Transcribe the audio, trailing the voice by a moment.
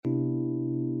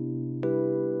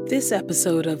This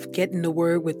episode of Get in the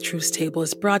Word with Truth Table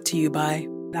is brought to you by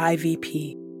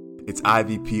IVP. It's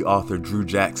IVP author Drew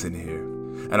Jackson here,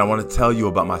 and I want to tell you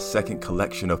about my second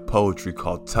collection of poetry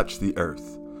called Touch the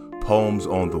Earth, Poems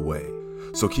on the Way.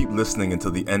 So keep listening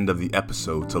until the end of the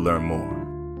episode to learn more.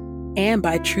 And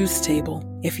by Truth Table.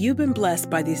 If you've been blessed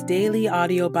by these daily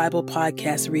audio Bible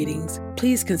podcast readings,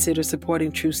 please consider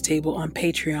supporting Truth Table on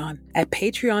Patreon at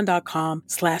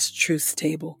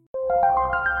patreon.com/truthstable.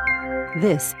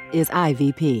 This is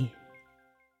IVP.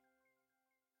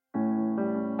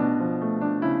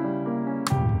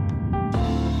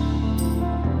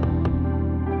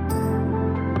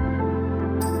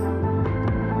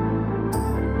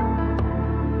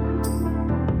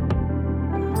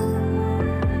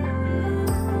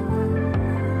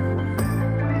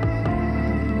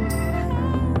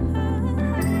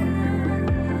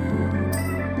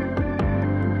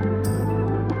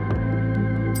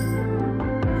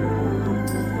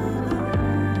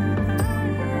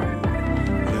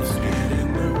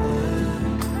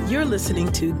 You're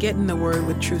listening to Get in the Word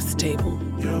with Truth Table.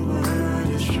 Your word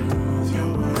is truth,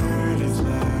 your word is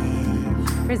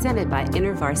life. Presented by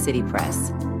InterVarsity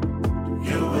Press.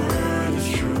 Your word is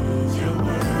truth, your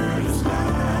word is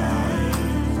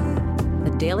life.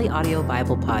 The daily audio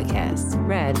Bible podcast,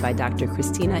 read by Dr.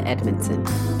 Christina Edmondson.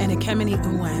 And Ekemini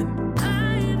Uwan.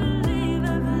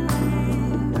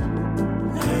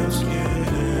 Let's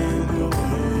get in the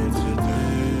word today.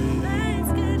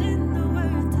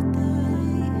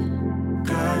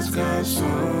 God's got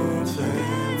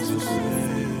something to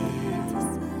say.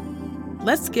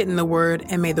 Let's get in the Word,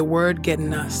 and may the Word get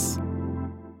in us.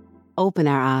 Open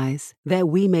our eyes that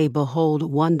we may behold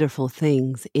wonderful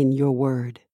things in your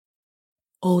word.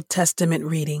 Old Testament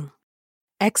reading.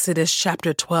 Exodus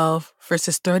chapter 12,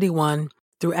 verses 31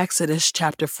 through Exodus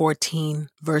chapter 14,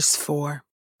 verse 4.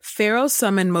 Pharaoh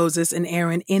summoned Moses and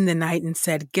Aaron in the night and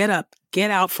said, "Get up, get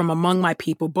out from among my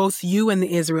people, both you and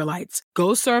the Israelites.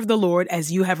 Go serve the Lord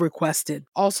as you have requested.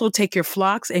 Also take your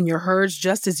flocks and your herds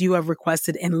just as you have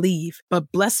requested and leave,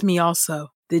 but bless me also."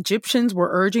 The Egyptians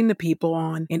were urging the people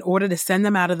on in order to send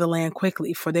them out of the land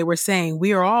quickly, for they were saying,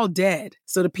 "We are all dead."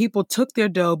 So the people took their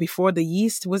dough before the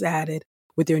yeast was added,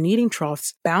 with their kneading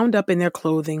troughs bound up in their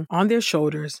clothing on their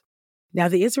shoulders. Now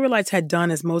the Israelites had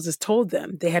done as Moses told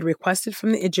them. They had requested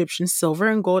from the Egyptians silver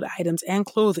and gold items and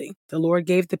clothing. The Lord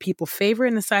gave the people favor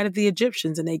in the sight of the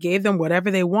Egyptians, and they gave them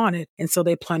whatever they wanted, and so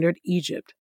they plundered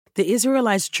Egypt. The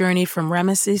Israelites journeyed from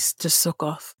Ramesses to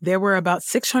Succoth. There were about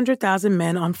 600,000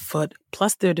 men on foot,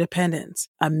 plus their dependents.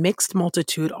 A mixed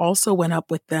multitude also went up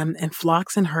with them, and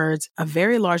flocks and herds, a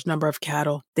very large number of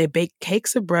cattle. They baked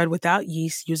cakes of bread without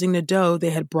yeast, using the dough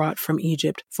they had brought from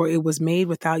Egypt, for it was made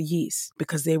without yeast.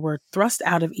 Because they were thrust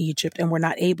out of Egypt and were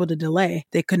not able to delay,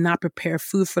 they could not prepare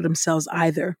food for themselves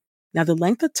either. Now the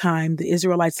length of time the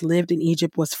Israelites lived in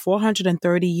Egypt was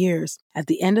 430 years. At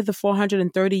the end of the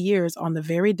 430 years, on the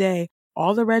very day,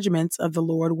 all the regiments of the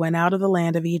Lord went out of the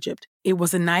land of Egypt. It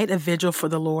was a night of vigil for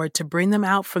the Lord to bring them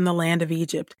out from the land of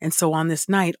Egypt. And so on this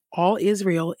night, all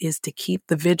Israel is to keep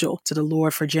the vigil to the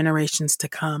Lord for generations to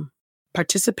come.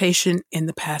 Participation in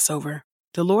the Passover.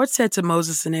 The Lord said to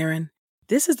Moses and Aaron,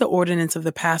 "This is the ordinance of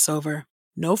the Passover.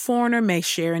 No foreigner may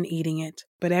share in eating it,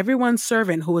 but everyone's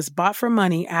servant who is bought for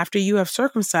money after you have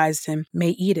circumcised him may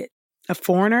eat it. A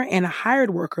foreigner and a hired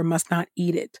worker must not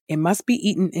eat it. It must be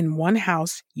eaten in one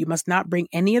house. You must not bring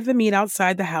any of the meat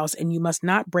outside the house, and you must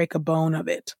not break a bone of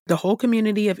it. The whole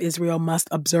community of Israel must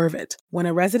observe it. When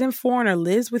a resident foreigner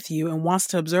lives with you and wants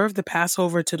to observe the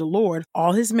Passover to the Lord,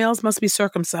 all his males must be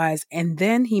circumcised, and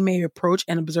then he may approach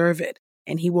and observe it,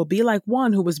 and he will be like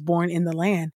one who was born in the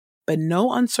land. But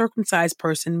no uncircumcised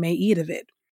person may eat of it.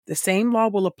 The same law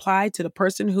will apply to the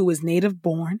person who is native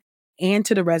born and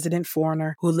to the resident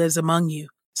foreigner who lives among you."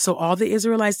 So all the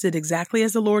Israelites did exactly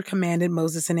as the Lord commanded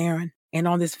Moses and Aaron. And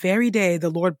on this very day,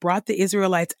 the Lord brought the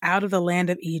Israelites out of the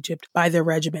land of Egypt by their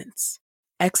regiments.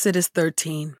 Exodus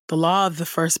 13, the law of the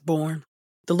firstborn.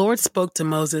 The Lord spoke to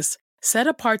Moses, "Set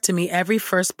apart to me every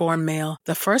firstborn male,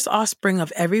 the first offspring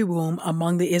of every womb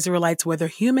among the Israelites, whether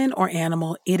human or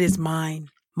animal, it is mine."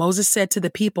 Moses said to the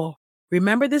people,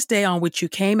 "Remember this day on which you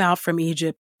came out from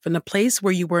Egypt, from the place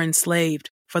where you were enslaved.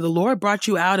 For the Lord brought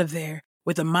you out of there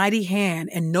with a mighty hand,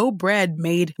 and no bread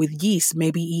made with yeast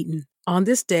may be eaten. On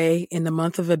this day, in the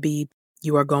month of Abib,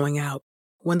 you are going out.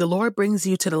 When the Lord brings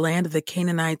you to the land of the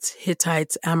Canaanites,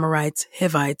 Hittites, Amorites,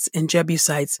 Hivites, and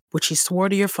Jebusites, which he swore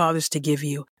to your fathers to give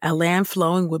you, a land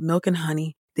flowing with milk and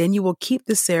honey, then you will keep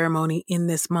the ceremony in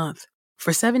this month.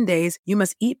 For 7 days you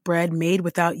must eat bread made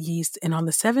without yeast, and on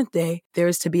the 7th day there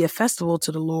is to be a festival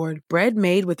to the Lord. Bread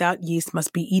made without yeast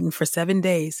must be eaten for 7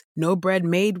 days. No bread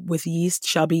made with yeast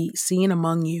shall be seen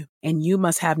among you, and you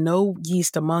must have no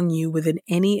yeast among you within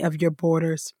any of your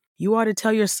borders. You are to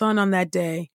tell your son on that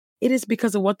day, it is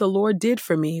because of what the Lord did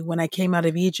for me when I came out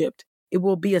of Egypt. It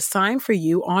will be a sign for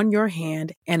you on your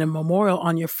hand and a memorial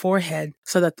on your forehead,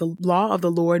 so that the law of the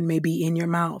Lord may be in your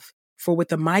mouth. For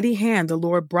with a mighty hand the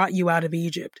Lord brought you out of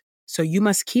Egypt. So you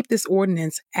must keep this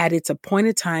ordinance at its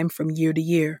appointed time from year to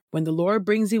year, when the Lord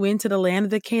brings you into the land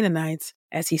of the Canaanites,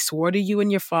 as he swore to you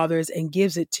and your fathers, and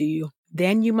gives it to you.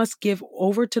 Then you must give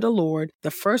over to the Lord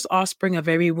the first offspring of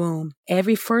every womb.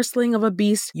 Every firstling of a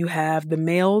beast you have, the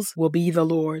males will be the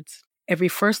Lord's. Every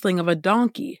firstling of a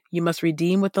donkey you must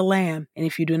redeem with the lamb, and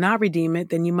if you do not redeem it,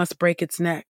 then you must break its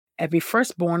neck. Every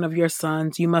firstborn of your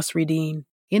sons you must redeem.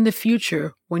 In the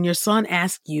future, when your son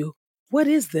asks you, "What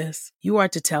is this?" you are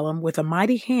to tell him, "With a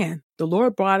mighty hand, the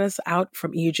Lord brought us out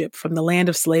from Egypt, from the land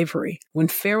of slavery. When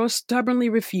Pharaoh stubbornly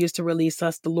refused to release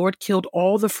us, the Lord killed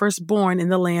all the firstborn in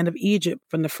the land of Egypt,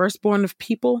 from the firstborn of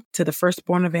people to the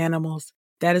firstborn of animals.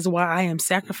 That is why I am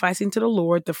sacrificing to the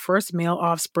Lord the first male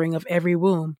offspring of every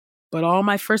womb. But all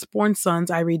my firstborn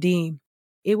sons I redeem.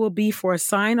 It will be for a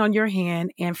sign on your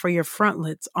hand and for your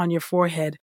frontlets on your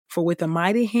forehead. For with a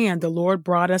mighty hand the Lord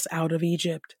brought us out of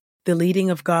Egypt." The leading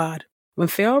of God. When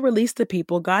Pharaoh released the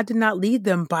people, God did not lead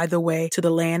them by the way to the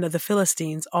land of the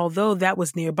Philistines, although that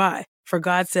was nearby. For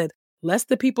God said, "Lest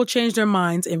the people change their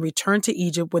minds and return to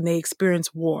Egypt when they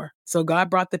experience war." So God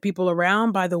brought the people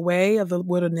around by the way of the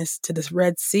wilderness to the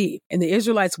Red Sea, and the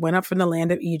Israelites went up from the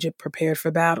land of Egypt prepared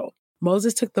for battle.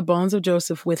 Moses took the bones of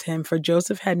Joseph with him, for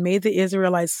Joseph had made the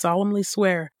Israelites solemnly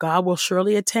swear, "God will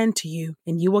surely attend to you,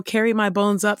 and you will carry my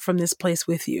bones up from this place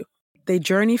with you." They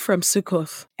journeyed from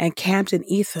Succoth and camped in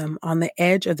Etham on the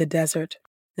edge of the desert.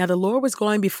 Now the Lord was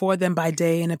going before them by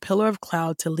day in a pillar of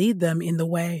cloud to lead them in the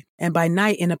way, and by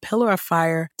night in a pillar of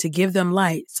fire to give them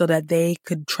light, so that they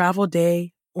could travel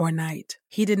day or night.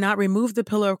 He did not remove the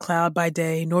pillar of cloud by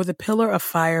day, nor the pillar of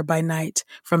fire by night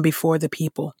from before the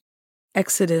people.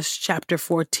 Exodus chapter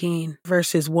 14,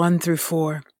 verses 1 through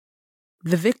 4.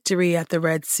 The victory at the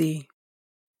Red Sea.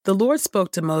 The Lord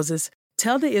spoke to Moses,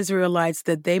 "Tell the Israelites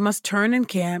that they must turn and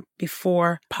camp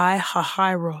before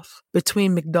Pi-hahiroth,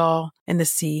 between Migdal and the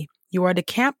sea. You are to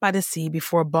camp by the sea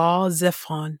before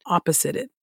Baal-zephon, opposite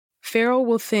it." Pharaoh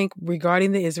will think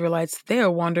regarding the Israelites, they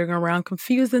are wandering around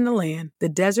confused in the land. The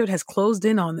desert has closed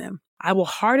in on them. I will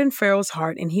harden Pharaoh's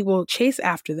heart, and he will chase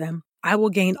after them. I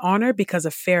will gain honor because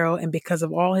of Pharaoh and because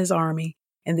of all his army,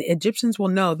 and the Egyptians will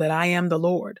know that I am the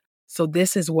Lord. So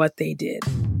this is what they did.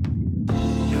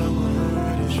 Your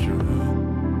word is true.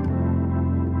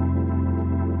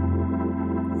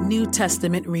 New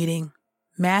Testament reading.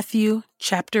 Matthew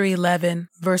chapter 11,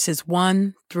 verses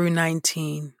 1 through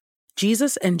 19.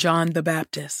 Jesus and John the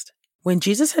Baptist. When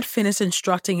Jesus had finished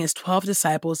instructing his 12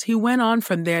 disciples, he went on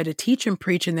from there to teach and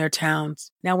preach in their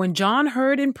towns. Now when John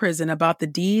heard in prison about the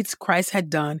deeds Christ had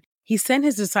done, he sent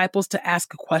his disciples to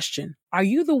ask a question. "Are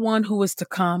you the one who is to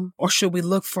come, or should we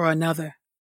look for another?"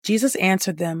 Jesus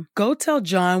answered them, "Go tell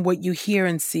John what you hear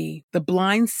and see. The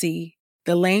blind see,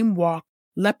 the lame walk,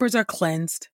 lepers are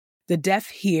cleansed, the deaf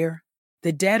hear,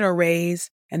 the dead are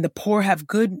raised, and the poor have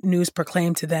good news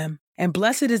proclaimed to them. And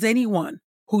blessed is anyone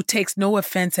who takes no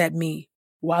offense at me."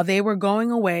 While they were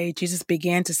going away, Jesus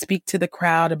began to speak to the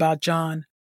crowd about John.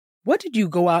 "What did you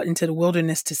go out into the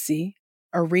wilderness to see?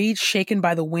 A reed shaken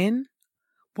by the wind?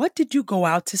 What did you go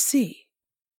out to see?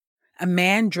 A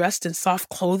man dressed in soft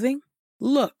clothing?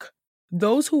 Look,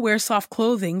 those who wear soft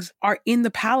clothing are in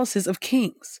the palaces of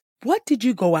kings. What did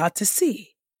you go out to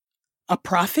see? A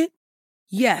prophet?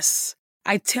 Yes,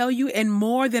 I tell you, and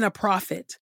more than a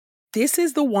prophet. This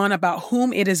is the one about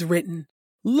whom it is written,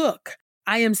 'Look,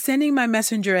 I am sending my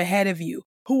messenger ahead of you,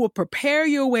 who will prepare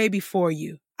your way before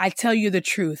you.' I tell you the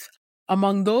truth.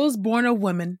 Among those born of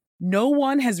women, no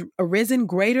one has arisen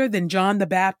greater than John the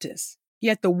Baptist.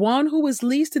 Yet the one who is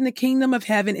least in the kingdom of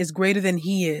heaven is greater than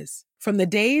he is. From the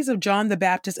days of John the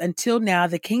Baptist until now,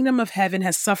 the kingdom of heaven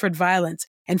has suffered violence,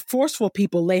 and forceful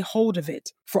people lay hold of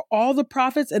it. For all the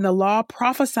prophets and the law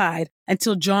prophesied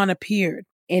until John appeared.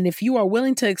 And if you are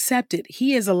willing to accept it,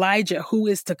 he is Elijah who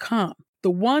is to come. The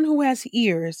one who has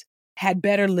ears had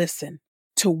better listen.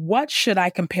 To what should I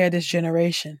compare this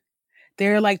generation? They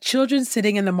are like children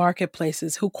sitting in the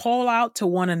marketplaces who call out to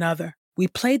one another. We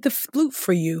played the flute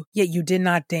for you, yet you did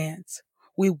not dance.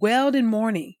 We wailed in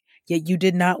mourning, yet you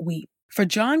did not weep. For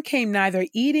John came neither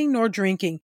eating nor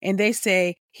drinking, and they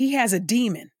say, he has a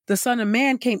demon. The Son of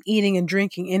Man came eating and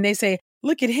drinking, and they say,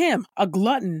 Look at him, a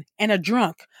glutton and a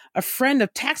drunk, a friend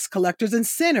of tax collectors and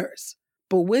sinners.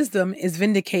 But wisdom is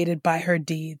vindicated by her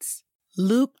deeds.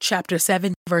 Luke chapter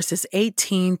 7, verses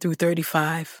 18 through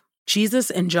 35. Jesus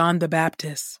and John the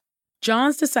Baptist.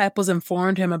 John's disciples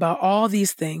informed him about all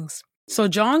these things. So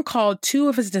John called 2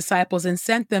 of his disciples and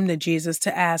sent them to Jesus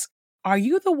to ask, "Are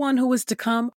you the one who is to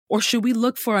come, or should we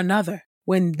look for another?"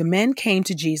 When the men came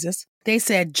to Jesus, they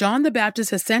said, "John the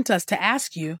Baptist has sent us to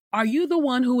ask you, are you the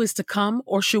one who is to come,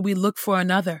 or should we look for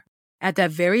another?" At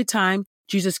that very time,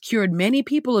 Jesus cured many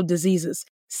people of diseases,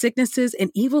 sicknesses,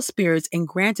 and evil spirits, and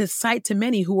granted sight to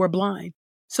many who were blind.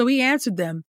 So he answered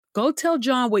them, "Go tell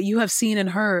John what you have seen and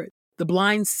heard. The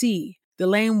blind see, the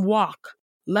lame walk,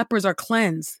 lepers are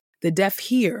cleansed, the deaf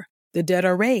hear, the dead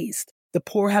are raised, the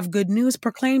poor have good news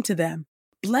proclaimed to them.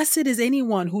 Blessed is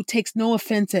anyone who takes no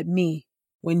offense at me."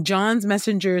 When John's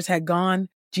messengers had gone,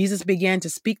 Jesus began to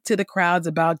speak to the crowds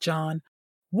about John.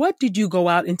 "What did you go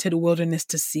out into the wilderness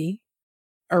to see?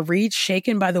 A reed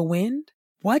shaken by the wind?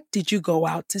 What did you go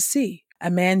out to see?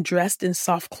 A man dressed in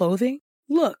soft clothing?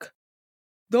 Look,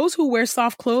 those who wear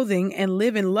soft clothing and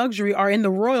live in luxury are in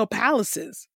the royal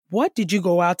palaces. What did you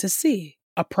go out to see?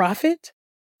 A prophet?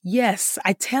 Yes,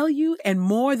 I tell you, and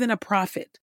more than a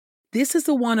prophet. This is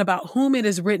the one about whom it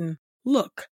is written,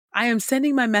 'Look, I am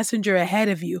sending my messenger ahead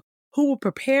of you, who will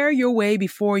prepare your way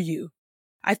before you.'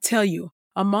 I tell you,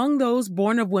 among those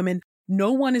born of women,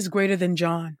 no one is greater than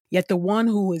John, yet the one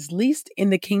who is least in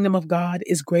the kingdom of God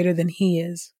is greater than he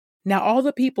is." Now all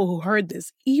the people who heard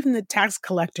this, even the tax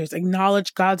collectors,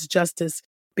 acknowledged God's justice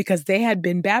because they had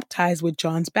been baptized with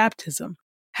John's baptism.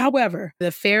 However,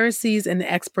 the Pharisees and the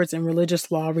experts in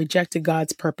religious law rejected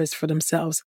God's purpose for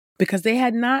themselves because they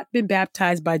had not been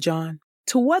baptized by John.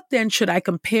 To what then should I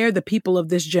compare the people of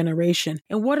this generation,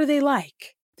 and what are they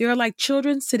like? They are like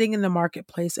children sitting in the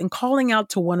marketplace and calling out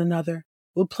to one another.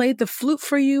 "We played the flute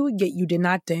for you, yet you did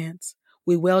not dance.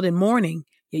 We wailed in mourning,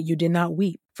 yet you did not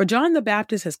weep. For John the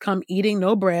Baptist has come eating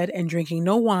no bread and drinking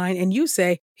no wine, and you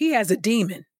say, 'He has a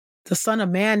demon.' The Son of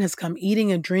Man has come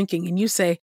eating and drinking, and you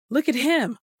say, 'Look at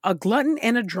him, a glutton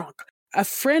and a drunk, a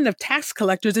friend of tax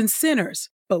collectors and sinners.'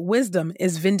 But wisdom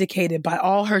is vindicated by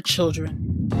all her children."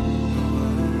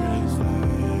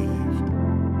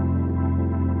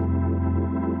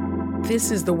 This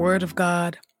is the word of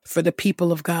God for the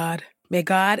people of God. May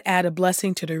God add a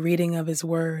blessing to the reading of his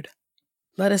word.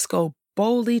 Let us go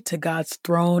boldly to God's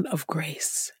throne of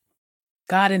grace.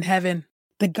 God in heaven,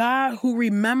 the God who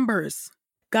remembers.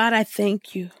 God, I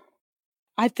thank you.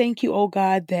 I thank you, oh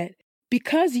God, that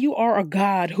because you are a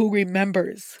God who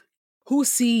remembers, who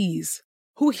sees,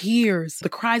 who hears the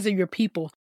cries of your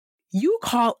people, you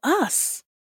call us,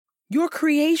 your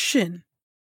creation,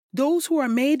 those who are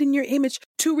made in your image,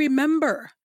 to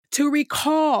remember, to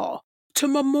recall, to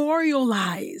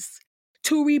memorialize,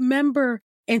 to remember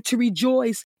and to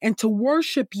rejoice and to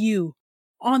worship you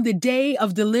on the day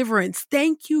of deliverance.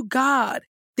 Thank you, God,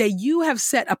 that you have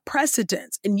set a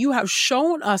precedent and you have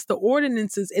shown us the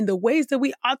ordinances and the ways that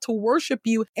we ought to worship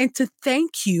you, and to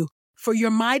thank you for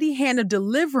your mighty hand of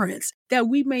deliverance, that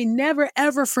we may never,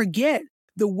 ever forget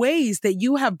the ways that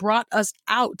you have brought us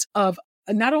out of,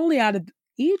 not only out of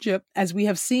Egypt, as we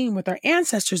have seen with our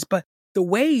ancestors, but the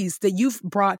ways that you've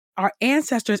brought our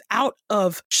ancestors out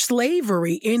of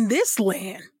slavery in this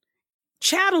land,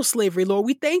 chattel slavery, Lord.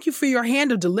 We thank you for your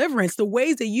hand of deliverance, the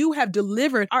ways that you have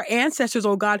delivered our ancestors,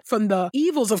 oh God, from the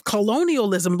evils of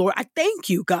colonialism, Lord. I thank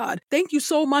you, God. Thank you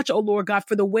so much, oh Lord God,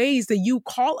 for the ways that you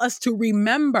call us to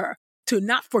remember, to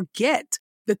not forget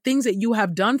the things that you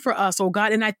have done for us, oh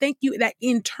God. And I thank you that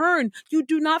in turn, you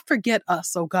do not forget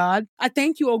us, oh God. I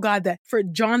thank you, oh God, that for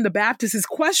John the Baptist's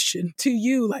question to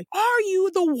you, like, are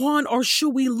you the one, or should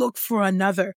we look for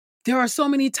another? There are so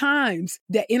many times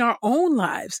that in our own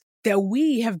lives that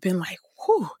we have been like,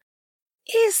 whew,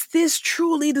 is this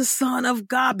truly the Son of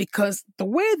God? Because the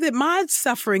way that my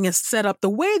suffering is set up, the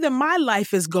way that my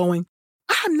life is going,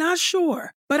 I'm not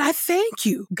sure. But I thank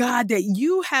you, God, that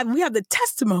we have the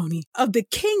testimony of the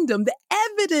kingdom, the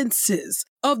evidences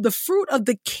of the fruit of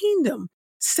the kingdom.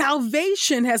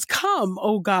 Salvation has come,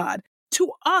 oh God,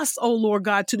 to us, oh Lord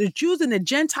God, to the Jews and the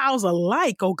Gentiles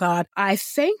alike, oh God. I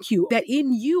thank you that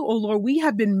in you, oh Lord, we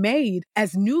have been made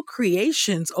as new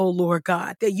creations, oh Lord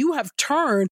God, that you have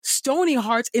turned stony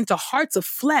hearts into hearts of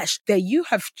flesh, that you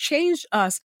have changed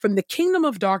us from the kingdom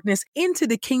of darkness into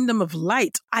the kingdom of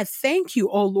light. I thank you,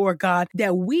 oh Lord God,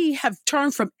 that we have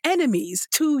turned from enemies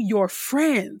to your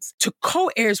friends, to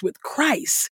co-heirs with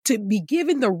Christ, to be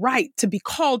given the right to be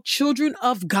called children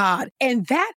of God. And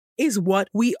that is what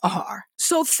we are.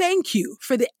 So thank you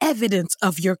for the evidence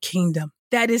of your kingdom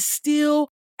that is still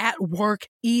at work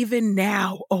even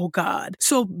now, oh God.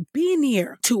 So be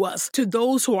near to us, to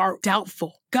those who are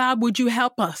doubtful. God, would you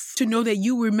help us to know that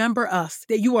you remember us,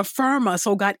 that you affirm us,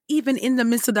 oh God, even in the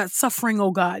midst of that suffering, oh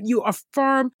God. You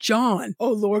affirm John,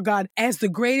 oh Lord God, as the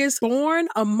greatest born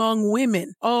among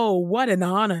women. Oh, what an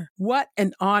honor. What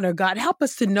an honor, God. Help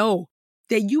us to know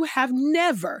that you have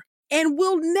never and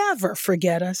will never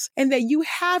forget us, and that you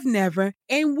have never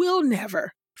and will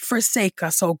never forsake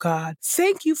us, oh God.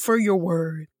 Thank you for your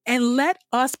word. And let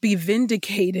us be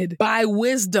vindicated by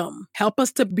wisdom. Help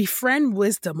us to befriend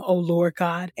wisdom, O Lord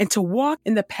God, and to walk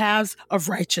in the paths of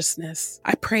righteousness.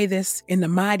 I pray this in the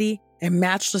mighty and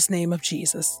matchless name of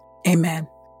Jesus. Amen.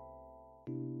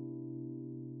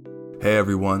 Hey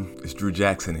everyone, it's Drew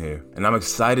Jackson here, and I'm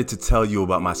excited to tell you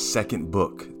about my second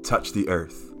book, Touch the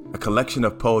Earth, a collection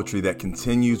of poetry that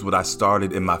continues what I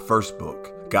started in my first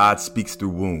book, God Speaks Through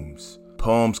Wombs.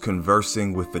 Poems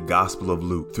conversing with the Gospel of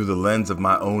Luke through the lens of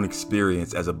my own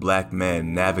experience as a Black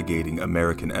man navigating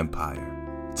American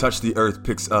empire. Touch the Earth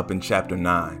picks up in chapter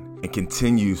 9 and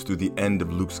continues through the end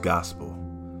of Luke's Gospel.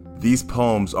 These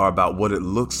poems are about what it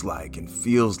looks like and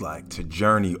feels like to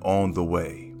journey on the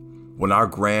way, when our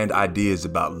grand ideas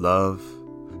about love,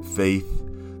 faith,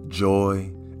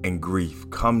 joy, and grief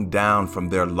come down from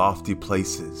their lofty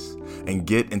places and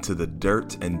get into the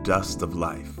dirt and dust of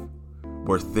life,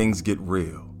 where things get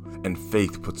real and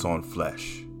faith puts on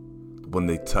flesh when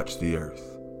they touch the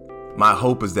earth. My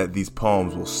hope is that these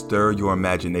poems will stir your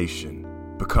imagination,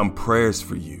 become prayers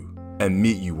for you, and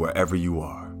meet you wherever you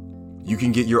are. You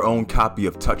can get your own copy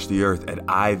of Touch the Earth at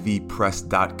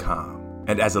ivpress.com.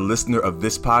 And as a listener of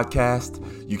this podcast,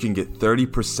 you can get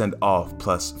 30% off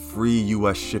plus free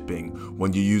US shipping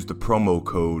when you use the promo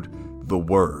code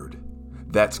THEWORD.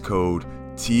 That's code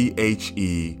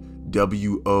THEWORD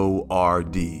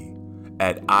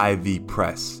at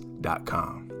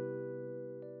ivpress.com.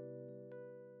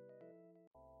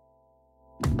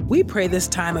 We pray this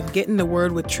time of Getting the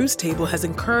Word with Truth Table has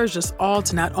encouraged us all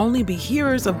to not only be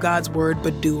hearers of God's Word,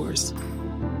 but doers.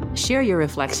 Share your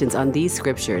reflections on these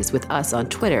scriptures with us on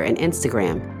Twitter and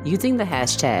Instagram using the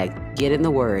hashtag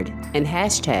 #GetInTheWord and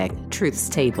hashtag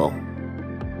TruthsTable.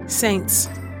 Saints,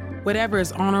 whatever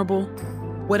is honorable,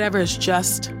 whatever is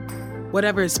just,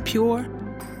 whatever is pure,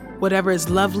 whatever is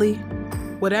lovely,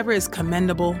 whatever is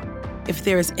commendable, if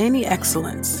there is any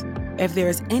excellence, if there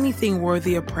is anything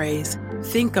worthy of praise,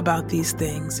 think about these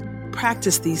things,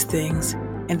 practice these things,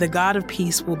 and the God of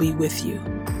peace will be with you.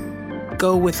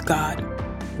 Go with God.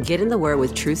 Get in the Word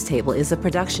with Truth Table is a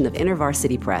production of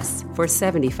InterVarsity Press. For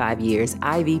 75 years,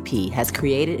 IVP has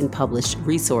created and published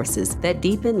resources that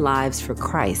deepen lives for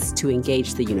Christ to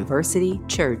engage the university,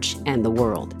 church, and the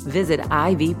world. Visit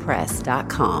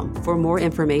ivpress.com for more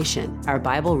information. Our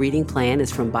Bible reading plan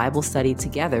is from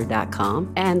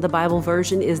BibleStudyTogether.com, and the Bible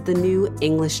version is the New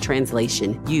English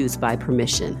translation used by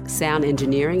permission. Sound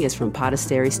engineering is from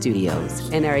Podastery Studios,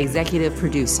 and our executive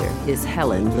producer is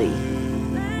Helen Lee.